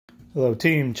Hello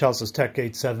team, Chelsea's Tech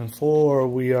 874.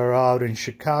 We are out in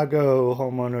Chicago.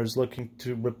 Homeowners looking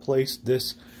to replace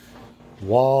this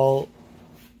wall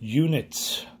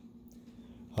unit.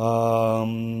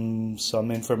 Some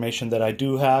information that I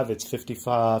do have, it's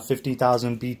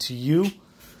 50,000 BTU.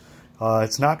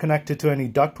 It's not connected to any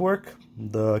ductwork.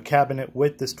 The cabinet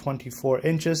width is 24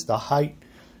 inches. The height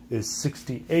is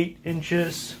 68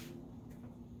 inches.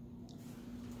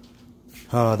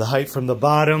 The height from the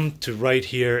bottom to right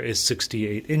here is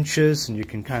 68 inches, and you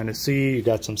can kind of see you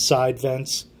got some side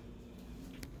vents.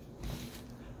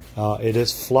 It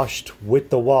is flushed with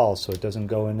the wall, so it doesn't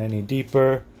go in any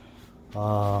deeper.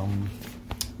 Let's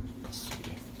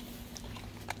see.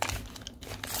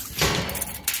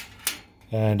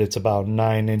 And it's about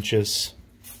 9 inches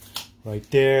right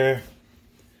there.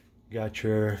 You got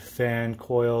your fan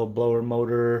coil, blower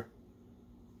motor,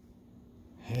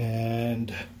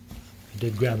 and I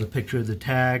did grab a picture of the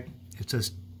tag. It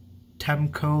says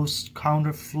Temco's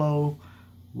Counterflow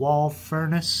wall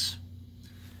furnace.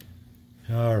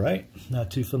 Alright,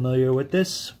 not too familiar with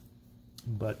this,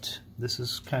 but this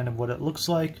is kind of what it looks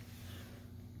like.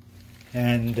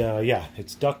 And yeah,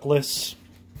 it's ductless.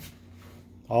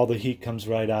 All the heat comes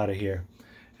right out of here.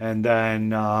 And then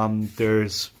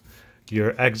there's your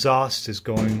exhaust is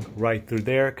going right through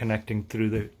there, connecting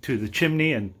through to the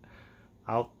chimney and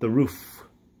out the roof.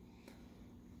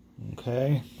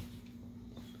 Okay,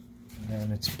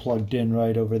 and it's plugged in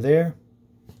right over there.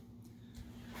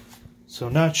 So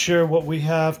not sure what we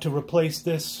have to replace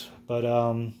this, but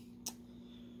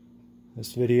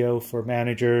this video for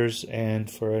managers and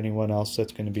for anyone else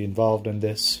that's going to be involved in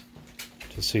this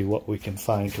to see what we can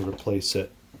find to replace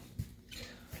it.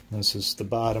 This is the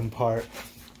bottom part.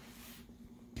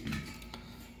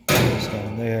 Goes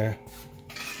down there.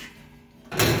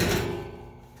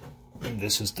 And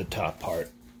this is the top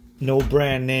part. No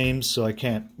brand names, so I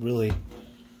can't really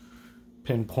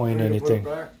pinpoint anything.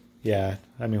 Yeah,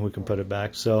 I mean, we can put it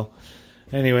back. So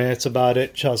anyway, that's about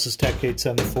it. Chelsea's Tech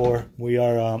 874. We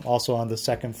are also on the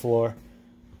second floor.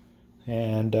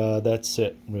 And that's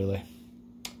it, really.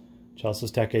 Chelsea's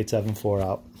Tech 874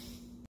 out.